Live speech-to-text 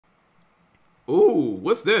Ooh,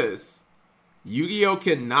 what's this? Yu-Gi-Oh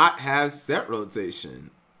cannot have set rotation.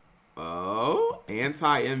 Oh,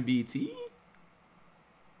 anti-MBT?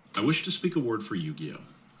 I wish to speak a word for Yu-Gi-Oh!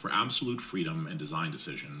 For absolute freedom and design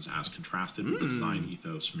decisions as contrasted with the design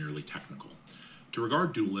ethos merely technical. To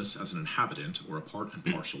regard duelists as an inhabitant or a part and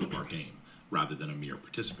parcel of our game, rather than a mere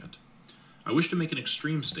participant. I wish to make an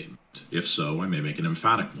extreme statement. If so, I may make an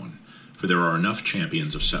emphatic one. For there are enough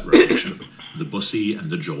champions of set rotation. The Bussy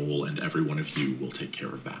and the Joel and every one of you will take care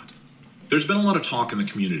of that. There's been a lot of talk in the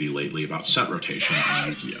community lately about set rotation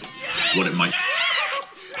and Yu-Gi-Oh! What it might...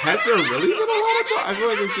 Has there really been a lot of talk? I feel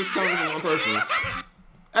like it's just coming from one person.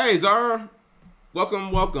 Hey, Zara.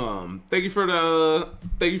 Welcome, welcome. Thank you for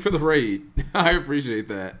the raid. I appreciate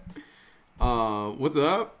that. What's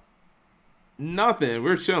up? Nothing.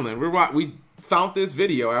 We're chilling. We found this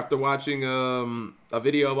video after watching a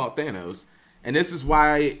video about Thanos, and this is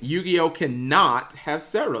why Yu-Gi-Oh cannot have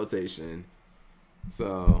set rotation.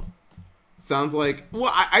 So sounds like,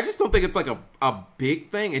 well, I just don't think it's like a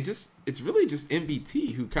big thing. It's really just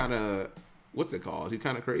MBT who kind of, what's it called? Who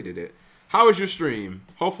kind of created it. How was your stream?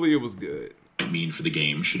 Hopefully it was good. mean for the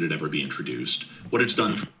game should it ever be introduced. What it's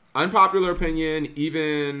done. Unpopular opinion,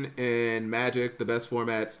 even in Magic, the best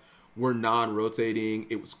formats were non-rotating.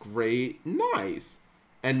 It was great. Nice.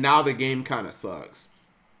 And now the game kind of sucks.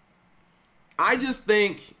 I just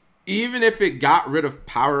think even if it got rid of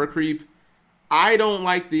power creep, I don't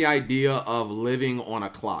like the idea of living on a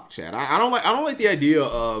clock, chat. I don't like the idea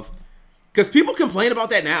of, because people complain about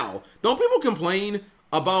that now. Don't people complain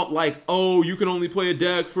about like, oh, you can only play a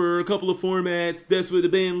deck for a couple of formats. That's where the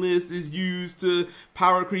ban list is used to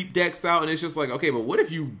power creep decks out. And it's just like, okay, but what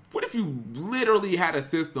if you literally had a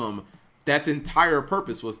system that's entire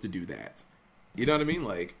purpose was to do that? You know what I mean?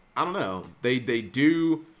 Like, I don't know. They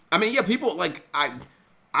do. I mean, yeah, people like I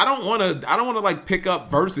don't want to like pick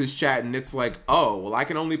up versus chat and it's like, oh, well, I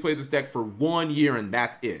can only play this deck for 1 year and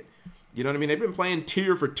that's it. You know what I mean? They've been playing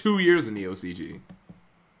tier for 2 years in the OCG.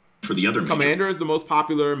 For the other Commander is the most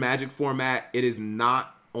popular Magic format. It is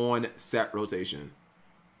not on set rotation.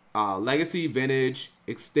 Legacy, Vintage,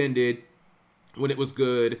 Extended, when it was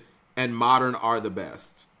good, and Modern are the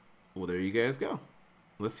best. Well, there you guys go.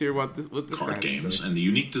 Let's hear what this card games and the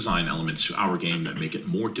unique design elements to our game that make it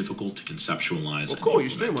more difficult to conceptualize. Well, cool.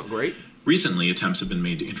 Your stream went great. Recently, attempts have been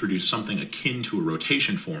made to introduce something akin to a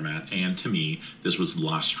rotation format, and to me, this was the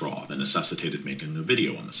last straw that necessitated making a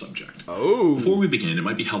video on the subject. Oh. Before we begin, it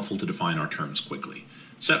might be helpful to define our terms quickly.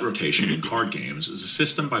 Set rotation in card games is a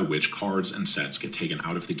system by which cards and sets get taken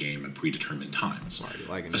out of the game at predetermined times.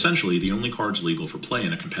 Essentially, the only cards legal for play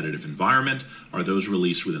in a competitive environment are those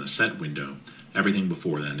released within a set window. Everything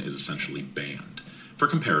before then is essentially banned. For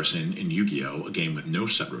comparison, in Yu-Gi-Oh!, a game with no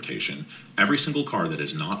set rotation, every single card that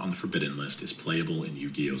is not on the forbidden list is playable in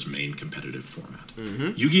Yu-Gi-Oh!'s main competitive format.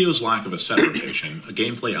 Yu-Gi-Oh!'s lack of a set rotation, a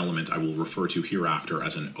gameplay element I will refer to hereafter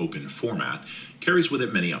as an open format, carries with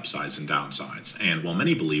it many upsides and downsides, and while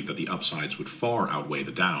many believe that the upsides would far outweigh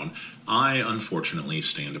the down, I unfortunately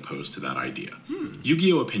stand opposed to that idea.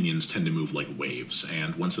 Yu-Gi-Oh! Opinions tend to move like waves,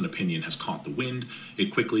 and once an opinion has caught the wind,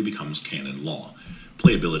 it quickly becomes canon law.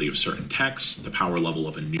 Playability of certain texts, the power level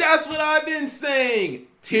of a new... That's what I've been saying!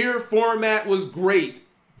 Tier format was great.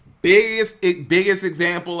 Biggest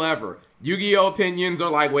example ever. Yu-Gi-Oh! Opinions are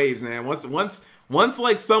like waves, man. Once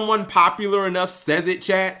like someone popular enough says it,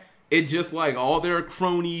 chat, it just like all their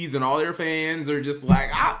cronies and all their fans are just like,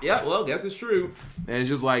 yeah, well, guess it's true. And it's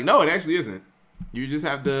just like, no, it actually isn't. You just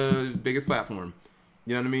have the biggest platform.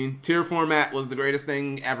 You know what I mean? Tier format was the greatest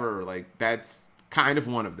thing ever. Like, that's kind of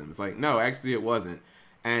one of them. It's like, no, actually it wasn't.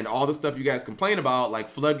 And all the stuff you guys complain about, like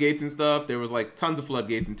floodgates and stuff, there was like tons of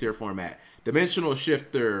floodgates in tier format. Dimensional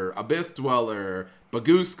Shifter, Abyss Dweller,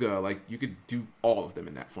 Baguska, like you could do all of them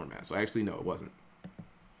in that format. So actually, no, it wasn't.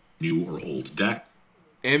 New or old deck.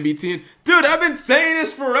 MBT, dude, I've been saying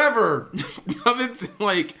this forever. I've been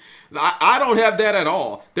like, I don't have that at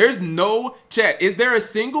all. There's no chat. Is there a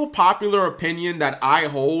single popular opinion that I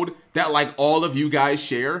hold that like all of you guys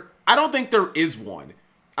share? I don't think there is one.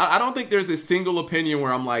 I don't think there's a single opinion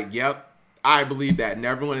where I'm like, yep, I believe that. And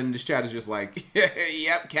everyone in this chat is just like,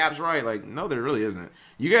 yep, Cap's right. Like, no, there really isn't.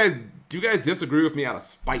 Do you guys disagree with me out of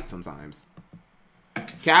spite sometimes?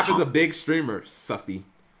 Cap is a big streamer, Susty.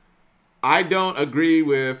 I don't agree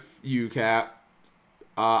with you, Cap.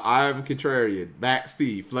 I'm contrarian.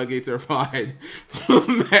 Maxi, floodgates are fine.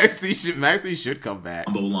 Maxi should come back.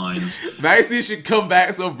 Combo lines. Maxi should come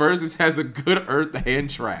back so Versus has a good Earth hand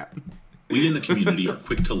trap. We in the community are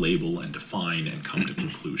quick to label and define and come to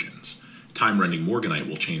conclusions. Time-Rending Morganite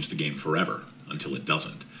will change the game forever, until it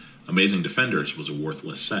doesn't. Amazing Defenders was a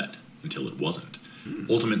worthless set, until it wasn't.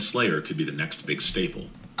 Ultimate Slayer could be the next big staple.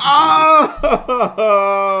 Oh!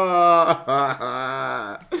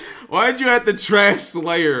 Why'd you have to trash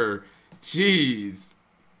Slayer? Jeez.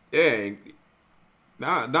 Dang.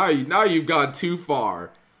 Now you've gone too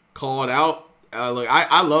far. Called out. Look,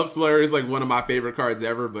 I love Slayer. It's like one of my favorite cards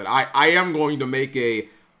ever, but I am going to make a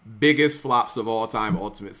biggest flops of all time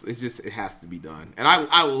Ultimate. It has to be done. And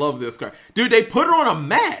I love this card. Dude, they put her on a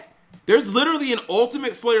mat. There's literally an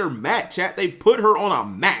Ultimate Slayer mat, chat. They put her on a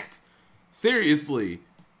mat. Seriously.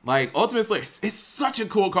 Like, Ultimate Slayer, it's such a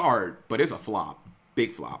cool card, but it's a flop.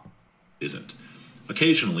 Big flop. Isn't.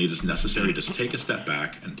 Occasionally, it is necessary to take a step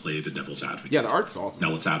back and play the devil's advocate. Yeah, the art's awesome. Now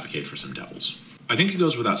let's advocate for some devils. I think it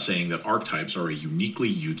goes without saying that archetypes are a uniquely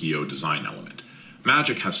Yu-Gi-Oh! Design element.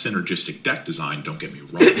 Magic has synergistic deck design, don't get me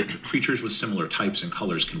wrong. Creatures with similar types and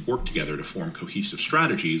colors can work together to form cohesive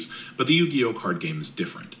strategies, but the Yu-Gi-Oh! Card game is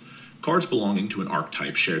different. Cards belonging to an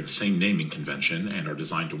archetype share the same naming convention and are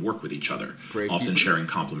designed to work with each other, often sharing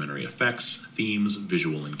complementary effects, themes,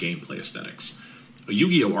 visual, and gameplay aesthetics. A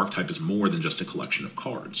Yu-Gi-Oh! Archetype is more than just a collection of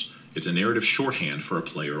cards. It's a narrative shorthand for a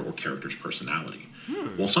player or character's personality.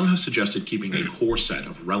 While some have suggested keeping a core set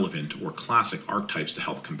of relevant or classic archetypes to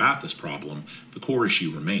help combat this problem, the core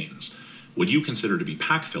issue remains. What you consider to be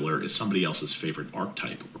pack filler is somebody else's favorite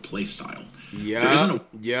archetype or playstyle. Yeah.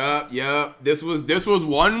 This was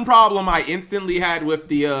one problem I instantly had with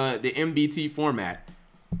the MBT format.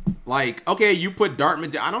 Like, okay, you put Dark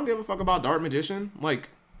Magician. I don't give a fuck about Dark Magician.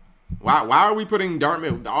 Like, why are we putting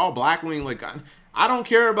all Blackwing? Like, I don't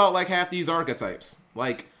care about like half these archetypes.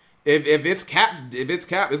 Like, if it's capped, it's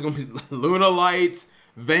gonna be Luna Lights,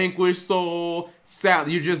 Vanquish Soul, Sal.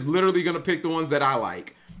 You're just literally gonna pick the ones that I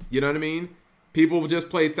like. You know what I mean? People will just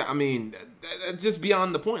play. I mean, that's just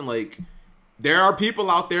beyond the point. Like, there are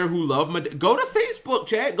people out there who love. Go to Facebook,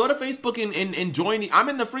 chat. Go to Facebook and join. I'm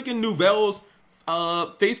in the freaking Nouvelles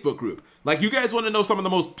Facebook group. Like, you guys want to know some of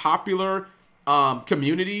the most popular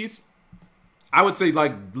communities? I would say,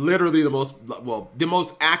 like, literally the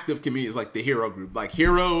most active communities, like the Hero group, like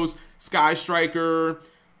Heroes, Sky Striker,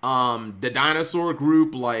 the Dinosaur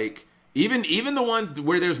group, like even the ones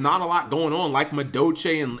where there's not a lot going on, like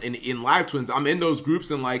Madoche and in Live Twins. I'm in those groups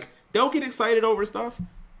and like they'll get excited over stuff.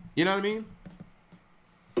 You know what I mean?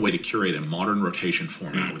 A way to curate a modern rotation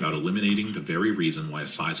format without eliminating the very reason why a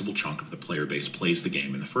sizable chunk of the player base plays the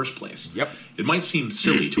game in the first place. Yep. It might seem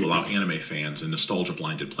silly to allow anime fans and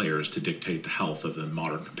nostalgia-blinded players to dictate the health of the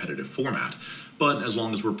modern competitive format, but as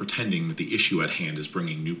long as we're pretending that the issue at hand is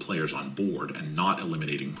bringing new players on board and not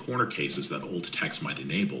eliminating corner cases that old techs might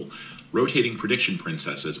enable, rotating prediction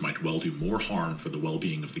princesses might well do more harm for the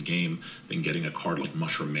well-being of the game than getting a card like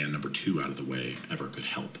Mushroom Man #2 out of the way ever could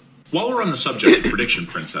help. While we're on the subject of prediction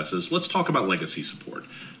princesses, let's talk about legacy support,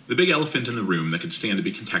 the big elephant in the room that could stand to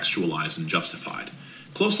be contextualized and justified.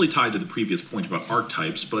 Closely tied to the previous point about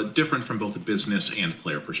archetypes, but different from both a business and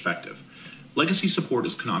player perspective. Legacy support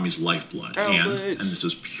is Konami's lifeblood, and this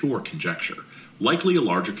is pure conjecture, likely a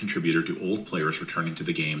larger contributor to old players returning to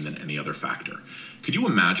the game than any other factor. Could you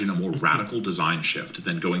imagine a more radical design shift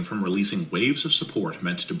than going from releasing waves of support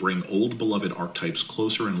meant to bring old beloved archetypes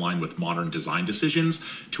closer in line with modern design decisions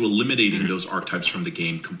to eliminating those archetypes from the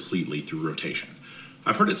game completely through rotation?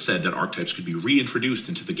 I've heard it said that archetypes could be reintroduced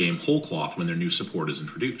into the game whole cloth when their new support is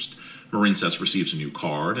introduced. Marincess receives a new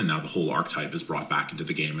card, and now the whole archetype is brought back into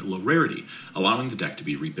the game at low rarity, allowing the deck to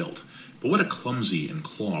be rebuilt. But what a clumsy and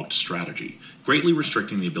clogged strategy, greatly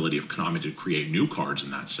restricting the ability of Konami to create new cards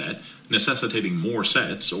in that set, necessitating more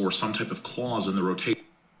sets, or some type of clause in the rotation.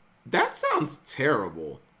 That sounds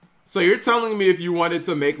terrible. So you're telling me if you wanted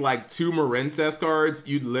to make like 2 Marincess cards,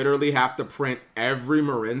 you'd literally have to print every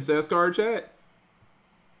Marincess card, chat?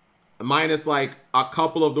 Minus like a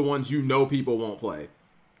couple of the ones you know people won't play.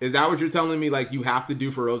 Is that what you're telling me like you have to do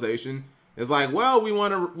for rotation? It's like, well, we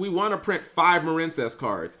want to print 5 Marincess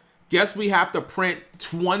cards. Guess we have to print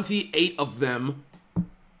 28 of them.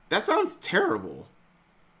 That sounds terrible.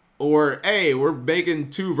 Or, hey, we're making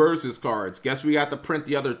 2 versus cards. Guess we got to print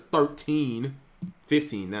the other 13.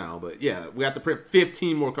 15 now, but yeah, we have to print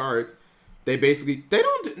 15 more cards. They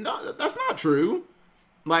don't, no, that's not true.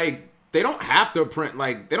 Like, they don't have to print,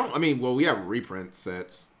 like, they don't, I mean, well, we have reprint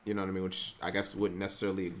sets, you know what I mean, which I guess wouldn't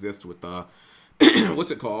necessarily exist with the,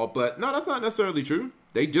 what's it called? But no, that's not necessarily true.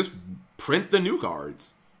 They just print the new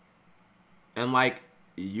cards. And, like,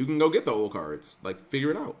 you can go get the old cards. Like,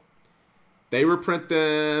 figure it out. They reprint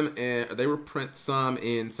them, and they reprint some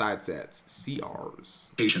in side sets,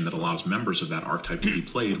 CRs. That allows members of that archetype to be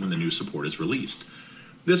played when the new support is released.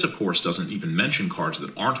 This, of course, doesn't even mention cards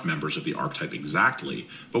that aren't members of the archetype exactly,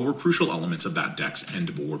 but were crucial elements of that deck's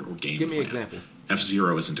end board or game plan. Give me an example.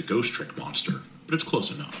 F-Zero isn't a ghost trick monster. but it's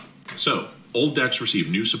close enough. So, old decks receive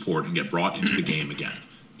new support and get brought into the game again.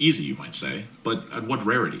 Easy, you might say, but at what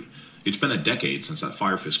rarity? It's been a decade since that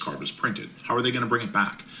Fire Fist card was printed. How are they going to bring it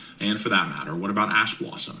back? And for that matter, what about Ash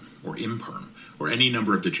Blossom, or Imperm, or any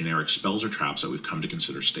number of the generic spells or traps that we've come to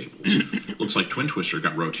consider staples? Looks like Twin Twister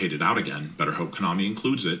got rotated out again. Better hope Konami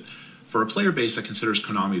includes it. For a player base that considers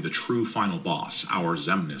Konami the true final boss, our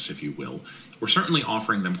Xemnas, if you will, we're certainly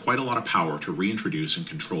offering them quite a lot of power to reintroduce and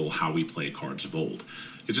control how we play cards of old.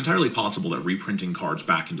 It's entirely possible that reprinting cards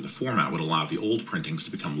back into the format would allow the old printings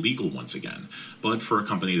to become legal once again, but for a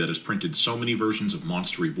company that has printed so many versions of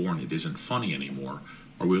Monster Reborn it isn't funny anymore,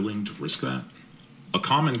 are we willing to risk that? A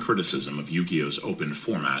common criticism of Yu-Gi-Oh's open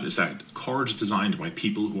format is that cards designed by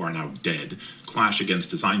people who are now dead clash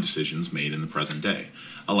against design decisions made in the present day,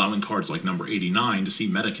 allowing cards like number 89 to see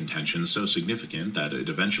meta contention so significant that it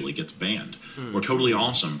eventually gets banned, or Totally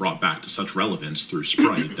Awesome brought back to such relevance through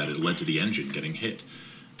Sprite that it led to the engine getting hit.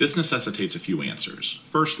 This necessitates a few answers.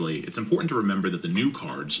 Firstly, it's important to remember that the new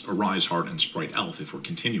cards, Arise Heart and Sprite Elf, if we're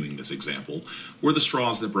continuing this example, were the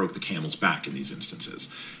straws that broke the camel's back in these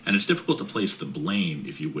instances, and it's difficult to place the blame,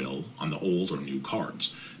 if you will, on the old or new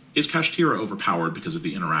cards. Is Kashtira overpowered because of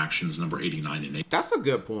the interactions number 89 and 8? That's a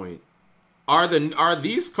good point. Are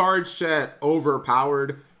these cards, chat,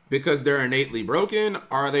 overpowered because they're innately broken, or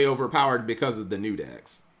are they overpowered because of the new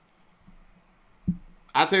decks?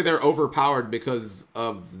 I'd say they're overpowered because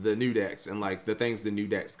of the new decks and, like, the things the new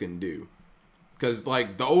decks can do. Because,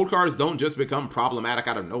 like, the old cards don't just become problematic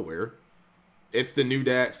out of nowhere. It's the new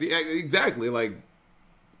decks. Yeah, exactly. Like,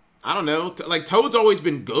 I don't know. Like, Toad's always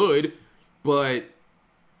been good, but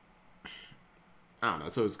I don't know.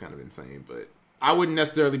 Toad's kind of insane, but I wouldn't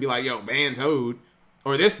necessarily be like, yo, ban Toad.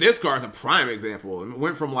 Or this card's a prime example. It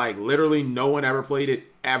went from, like, literally no one ever played it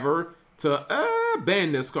ever to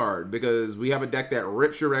ban this card because we have a deck that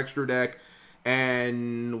rips your extra deck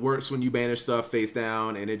and works when you banish stuff face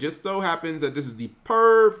down, and it just so happens that this is the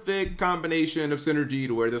perfect combination of synergy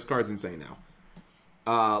to where this card's insane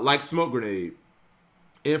now. Like Smoke Grenade,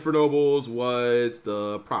 Infernobles was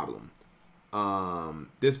the problem.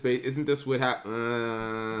 Isn't this what happened?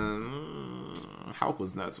 Hulk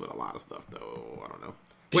was nuts with a lot of stuff though. I don't know.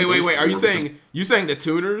 Wait. Are you saying the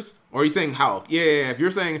tuners, or are you saying Hulk? Yeah. If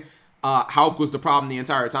you're saying Hulk was the problem the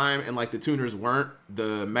entire time, and like the tuners weren't,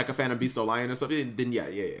 the Mecha Phantom Beast Lion and stuff, then yeah.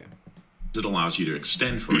 It allows you to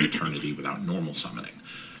extend for an eternity without normal summoning.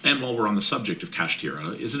 And while we're on the subject of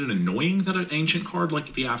Kashtira, is it annoying that an ancient card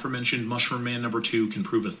like the aforementioned Mushroom Man number 2 can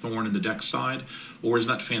prove a thorn in the deck's side? Or is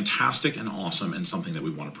that fantastic and awesome and something that we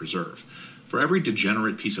want to preserve? For every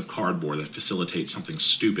degenerate piece of cardboard that facilitates something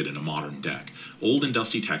stupid in a modern deck, old and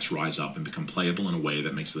dusty texts rise up and become playable in a way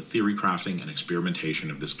that makes the theory crafting and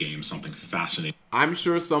experimentation of this game something fascinating. I'm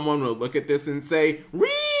sure someone will look at this and say,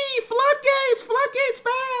 Floodgates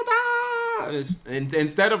bad, And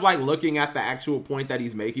instead of like looking at the actual point that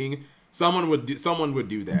he's making, someone would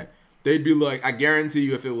do that. They'd be like, I guarantee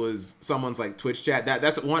you if it was someone's like Twitch chat,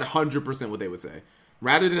 that's 100% what they would say.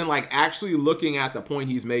 Rather than like actually looking at the point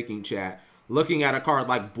he's making, chat, looking at a card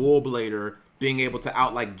like Bull Blader being able to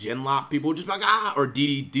out like Genlock people, just like or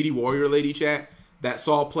DD Warrior Lady, chat, that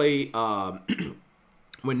saw play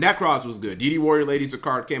when Necros was good. DD Warrior Lady's a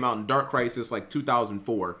card came out in Dark Crisis like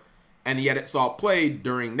 2004, and yet it saw play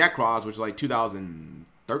during Necros, which is like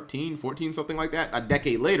 2013, 14, something like that, a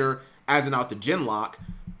decade later, as an out to Genlock.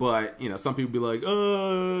 But, you know, some people be like,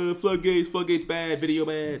 Floodgates bad, video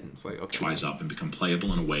bad. And it's like, okay. Rise up and become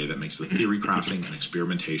playable in a way that makes the theory crafting and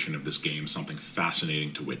experimentation of this game something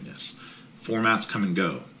fascinating to witness. Formats come and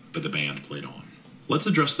go, but the band played on. Let's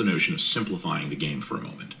address the notion of simplifying the game for a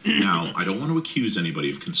moment. Now, I don't want to accuse anybody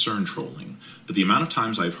of concern trolling, but the amount of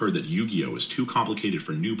times I've heard that Yu-Gi-Oh! Is too complicated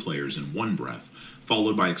for new players in one breath,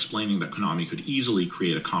 followed by explaining that Konami could easily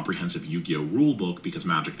create a comprehensive Yu-Gi-Oh! Rulebook because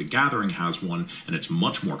Magic the Gathering has one, and it's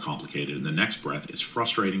much more complicated, and the next breath is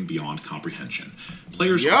frustrating beyond comprehension.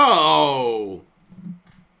 Players... Yo!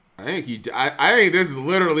 I think this is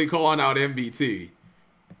literally calling out MBT.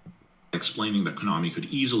 Explaining that Konami could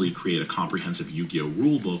easily create a comprehensive Yu-Gi-Oh!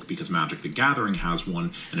 Rulebook because Magic the Gathering has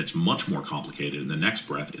one, and it's much more complicated, and the next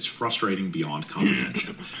breath is frustrating beyond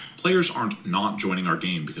comprehension. Players aren't not joining our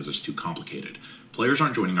game because it's too complicated. Players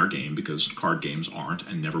aren't joining our game because card games aren't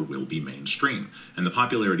and never will be mainstream, and the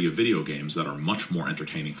popularity of video games that are much more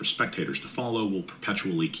entertaining for spectators to follow will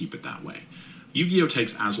perpetually keep it that way. Yu-Gi-Oh!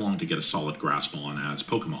 Takes as long to get a solid grasp on as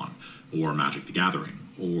Pokemon, or Magic the Gathering,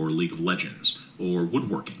 or League of Legends, or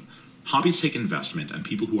woodworking. Hobbies take investment, and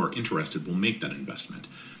people who are interested will make that investment.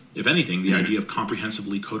 If anything, the idea of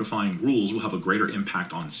comprehensively codifying rules will have a greater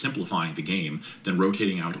impact on simplifying the game than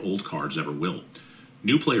rotating out old cards ever will.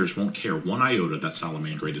 New players won't care one iota that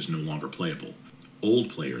Salamangreat is no longer playable. Old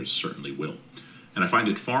players certainly will. And I find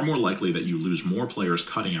it far more likely that you lose more players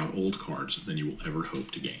cutting out old cards than you will ever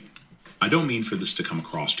hope to gain. I don't mean for this to come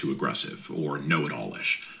across too aggressive or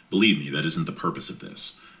know-it-all-ish. Believe me, that isn't the purpose of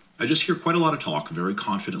this. I just hear quite a lot of talk very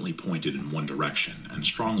confidently pointed in one direction and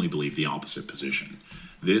strongly believe the opposite position.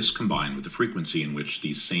 This, combined with the frequency in which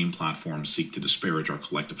these same platforms seek to disparage our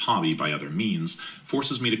collective hobby by other means,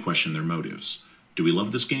 forces me to question their motives. Do we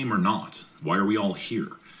love this game or not? Why are we all here?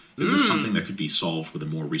 Is this something that could be solved with a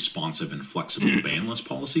more responsive and flexible ban list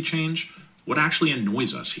policy change? What actually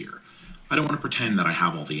annoys us here? I don't want to pretend that I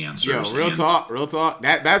have all the answers. Yo, real talk.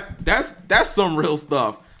 That's some real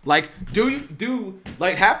stuff. Like,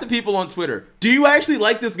 like half the people on Twitter, do you actually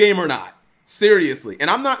like this game or not? Seriously. And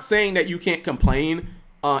I'm not saying that you can't complain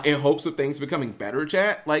in hopes of things becoming better,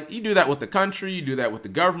 chat. Like, you do that with the country, you do that with the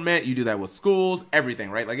government, you do that with schools,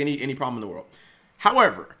 everything, right? Like any problem in the world.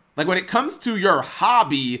 However, like when it comes to your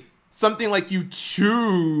hobby, something like you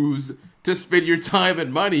choose to spend your time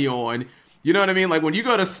and money on, you know what I mean? Like when you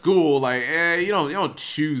go to school, like you don't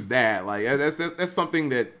choose that. Like that's something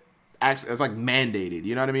that actually that's like mandated.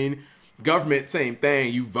 You know what I mean? Government, same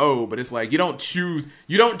thing. You vote, but it's like you don't choose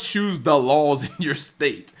the laws in your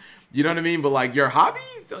state. You know what I mean? But like your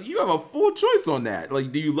hobbies, you have a full choice on that.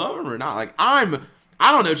 Like, do you love them or not? Like I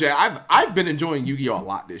don't know, Jay. I've been enjoying Yu-Gi-Oh! A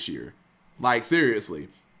lot this year. Like seriously,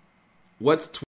 what's